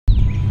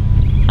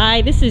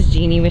Hi, this is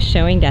Jeannie with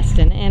Showing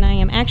Destin, and I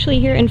am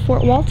actually here in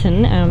Fort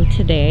Walton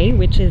today,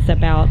 which is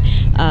about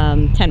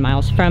 10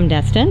 miles from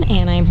Destin,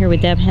 and I am here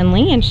with Deb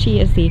Henley, and she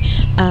is the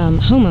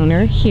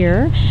homeowner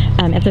here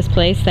at this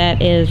place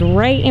that is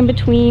right in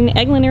between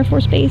Eglin Air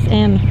Force Base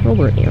and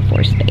Hurlburt Air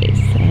Force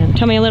Base. And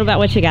tell me a little about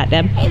what you got,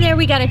 Deb. Hey there,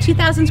 we got a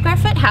 2,000 square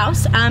foot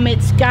house.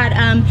 It's got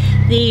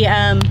the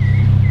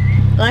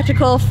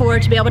electrical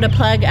to be able to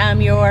plug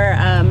your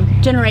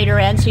generator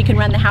in, so you can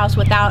run the house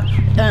without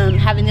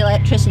having the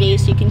electricity,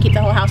 so you can keep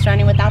the whole house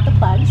running without the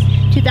plugs.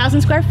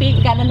 2,000 square feet.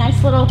 We got a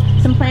nice little,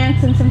 some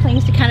plants and some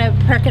things to kind of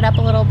perk it up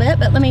a little bit,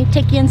 but let me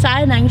take you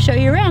inside and I can show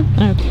you around.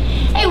 Okay.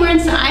 Hey, we're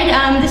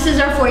inside. This is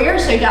our foyer,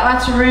 so you got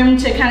lots of room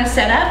to kind of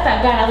set up.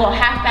 I've got a little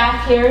half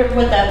bath here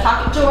with a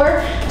pocket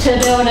door to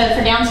be able to,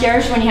 for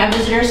downstairs when you have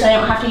visitors, so they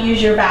don't have to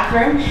use your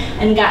bathroom.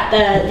 And got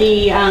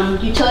the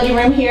utility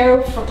room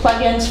here for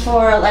plug-ins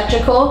for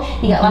electrical.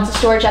 You got lots of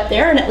storage up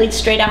there, and it leads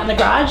straight out in the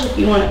garage if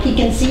you want to peek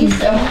and see.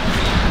 So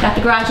got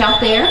the garage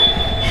out there.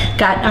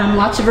 Got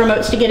lots of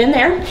remotes to get in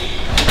there.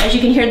 As you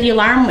can hear the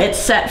alarm, it's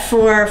set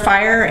for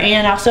fire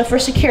and also for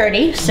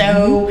security.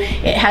 So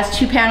it has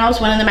 2 panels,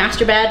 one in the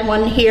master bed,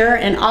 one here,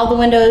 and all the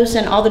windows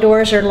and all the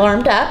doors are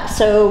alarmed up,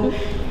 so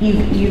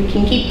you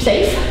can keep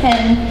safe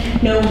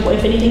and know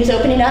if anything's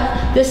opening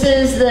up. This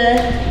is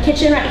the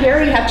kitchen right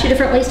here. You have 2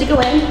 different ways to go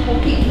in. We'll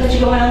let you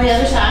go in on the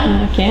other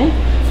side. Okay.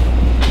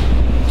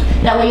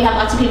 That way you have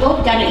lots of people.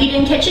 Got an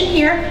eat-in kitchen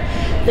here.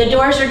 The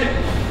doors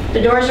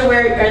are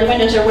where, or the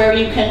windows are where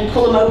you can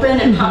pull them open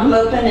and pop them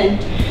open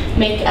and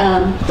make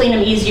clean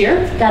them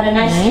easier. Got a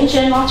nice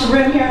kitchen, lots of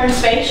room here and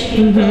space. You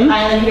can put an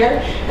island here.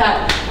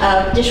 Got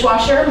a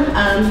dishwasher.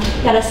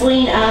 Got a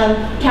Celine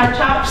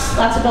countertops,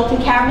 lots of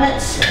built-in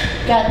cabinets.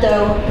 Got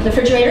the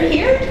refrigerator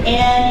here,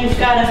 and you've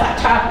got a flat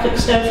top cook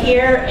stove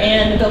here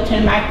and a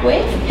built-in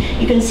microwave.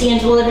 You can see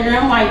into the living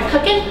room while you're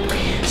cooking.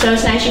 So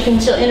it's nice, you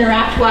can still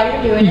interact while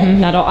you're doing it.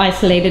 Not all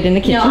isolated in the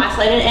kitchen. No,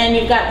 isolated, and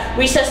you've got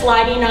recessed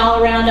lighting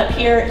all around up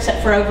here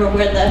except for over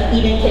where the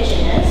eat-in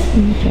kitchen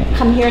is. Okay.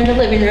 Come here in the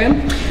living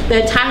room.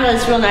 The tile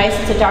is real nice.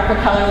 It's a darker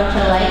color, which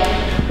I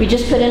like. We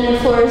just put in the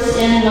floors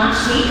in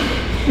last week.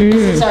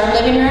 This is our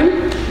living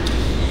room.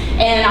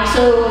 And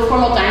also a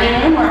formal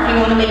dining room, or if you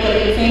want to make a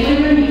big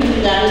family room, you can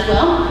do that as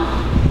well.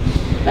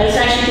 But it's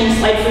nice, you can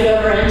slide food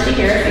over into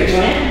here if you're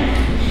doing it.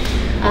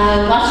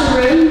 Lots of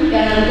room.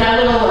 Got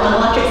a little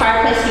electric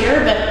fireplace here,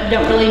 but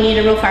don't really need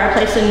a real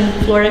fireplace in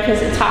Florida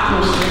because it's hot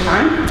most of the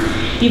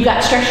time. You've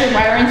got structured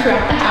wiring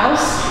throughout the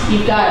house.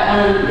 You've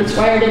got, it's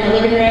wired in the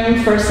living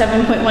room for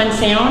 7.1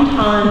 sound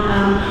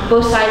on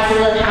both sides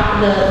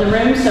of the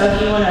room, so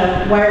if you want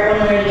to wire it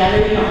one way or the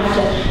other, you don't have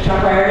to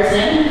drop wires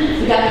in.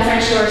 We've got the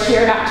French doors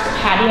here out to the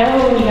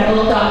patio, and you got a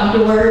little dog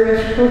door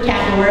or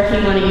cat door if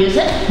you want to use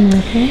it.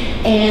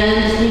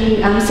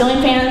 And the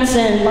ceiling fans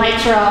and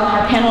lights are all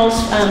have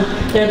panels.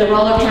 They're the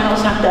roller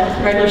panels, not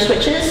the regular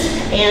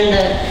switches.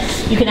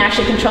 And you can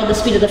actually control the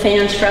speed of the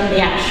fans from the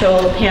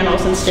actual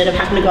panels instead of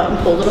having to go out and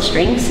pull little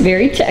strings.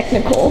 Very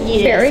technical.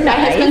 Yes. Very nice.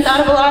 My husband thought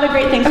of a lot of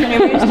great things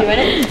whenever he was doing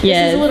it. Yes.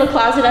 This is a little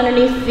closet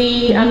underneath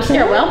the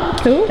stairwell.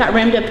 Cool. Got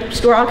room to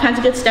store all kinds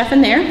of good stuff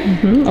in there.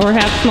 Or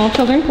have small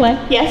children play.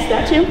 Yes,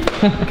 that too.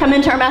 Come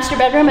into our master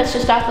bedroom. It's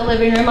just off the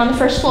living room on the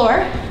first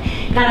floor.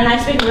 Got a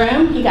nice big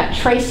room. You got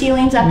tray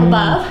ceilings up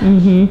above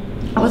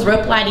with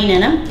rope lighting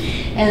in them.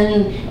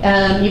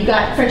 And you've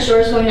got French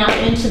doors going out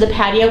into the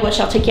patio, which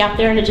I'll take you out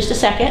there in just a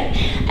second.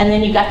 And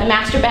then you've got the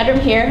master bedroom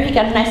here. You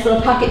got a nice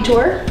little pocket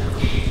door.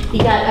 You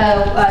got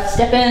a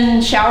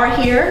step-in shower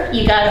here.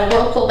 You got a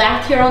whirlpool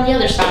bath here on the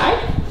other side.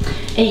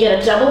 And you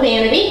got a double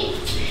vanity.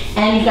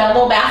 And you've got a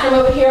little bathroom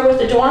over here with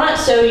the door on it,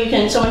 so you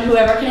can,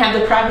 whoever can have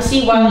the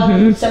privacy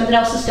while something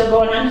else is still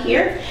going on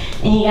here.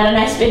 And you got a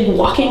nice big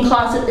walk-in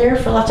closet there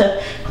for lots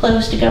of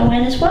clothes to go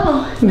in as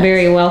well.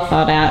 Very well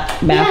thought out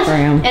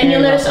bathroom. Yes. And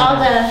you'll notice all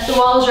the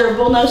walls are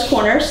bullnose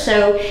corners,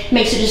 so it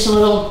makes it just a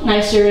little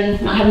nicer,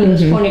 and not having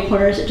those pointy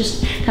corners, it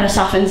just kind of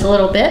softens a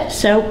little bit.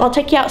 So I'll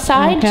take you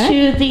outside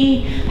to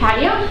the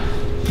patio.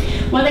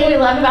 One thing we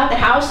love about the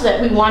house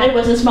that we wanted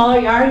was a smaller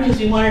yard, because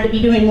we wanted to be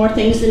doing more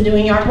things than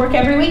doing yard work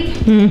every week.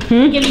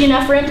 It gives you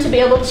enough room to be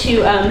able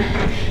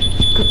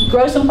to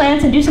grow some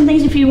plants and do some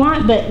things if you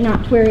want, but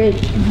not where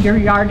your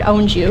yard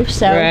owns you.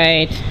 So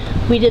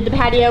we did the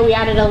patio. We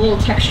added a little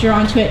texture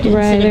onto it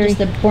instead of just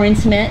the boring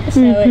cement,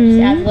 so it just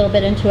adds a little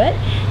bit into it.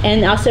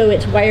 And also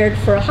it's wired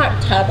for a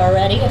hot tub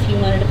already if you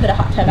wanted to put a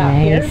hot tub out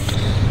here.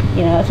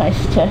 You know, it's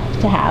nice to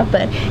have,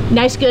 but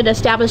nice, good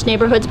established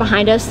neighborhoods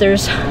behind us.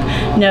 There's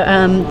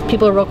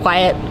people are real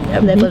quiet.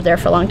 They've lived there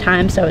for a long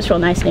time, so it's a real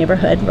nice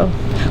neighborhood, real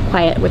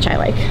quiet, which I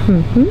like.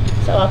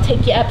 So I'll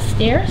take you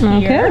upstairs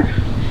here.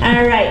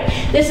 All right,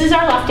 this is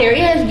our loft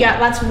area. You got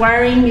lots of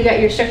wiring. You got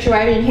your structure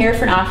wired in here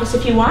for an office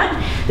if you want.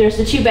 There's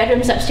the 2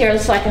 bedrooms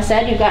upstairs, like I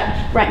said. You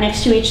got right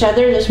next to each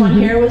other. There's one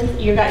here with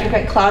you got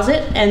your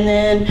closet, and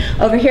then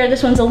over here,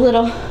 this one's a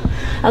little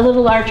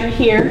larger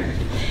here.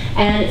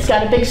 And it's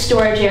got a big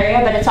storage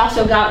area, but it's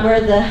also got where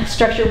the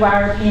structured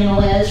wire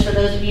panel is for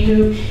those of you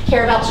who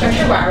care about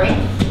structured wiring.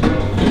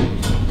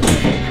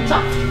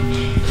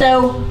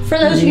 So For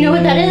those of you who know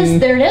what that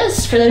is, there it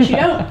is. For those who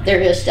don't, there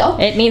it is still.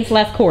 It means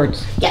less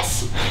cords.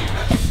 Yes.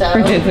 So,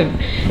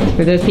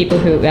 for those people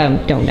who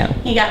don't know.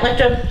 You got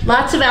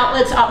lots of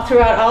outlets all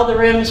throughout all the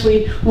rooms.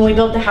 When we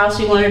built the house,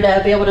 we wanted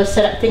to be able to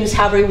set up things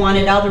however we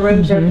wanted. All the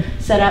rooms are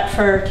set up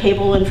for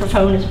cable and for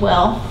phone as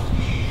well.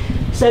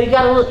 So you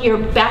got your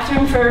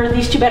bathroom for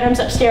these 2 bedrooms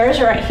upstairs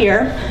are right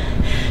here.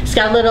 It's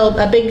got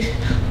a big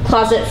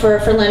closet for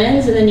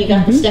linens, and then you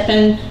got the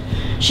step-in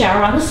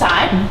shower on the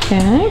side.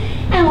 Okay.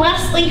 And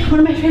lastly, one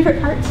of my favorite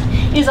parts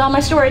is all my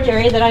storage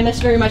area that I miss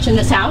very much in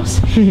this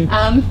house. We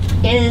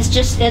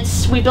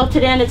built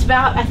it in,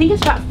 I think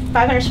it's about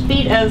 500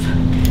 feet of,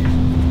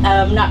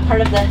 not part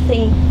of the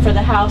thing for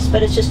the house,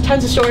 but it's just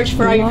tons of storage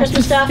for all your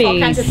Christmas stuff, all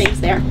kinds of things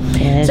there.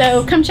 Yes.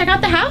 So come check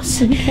out the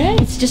house. Okay.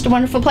 It's just a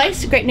wonderful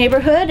place, a great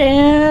neighborhood,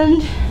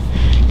 and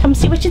come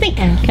see what you think.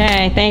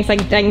 Okay, thanks. I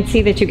can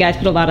see that you guys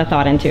put a lot of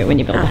thought into it when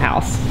you built the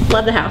house.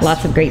 Love the house.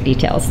 Lots of great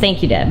details.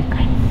 Thank you, Deb.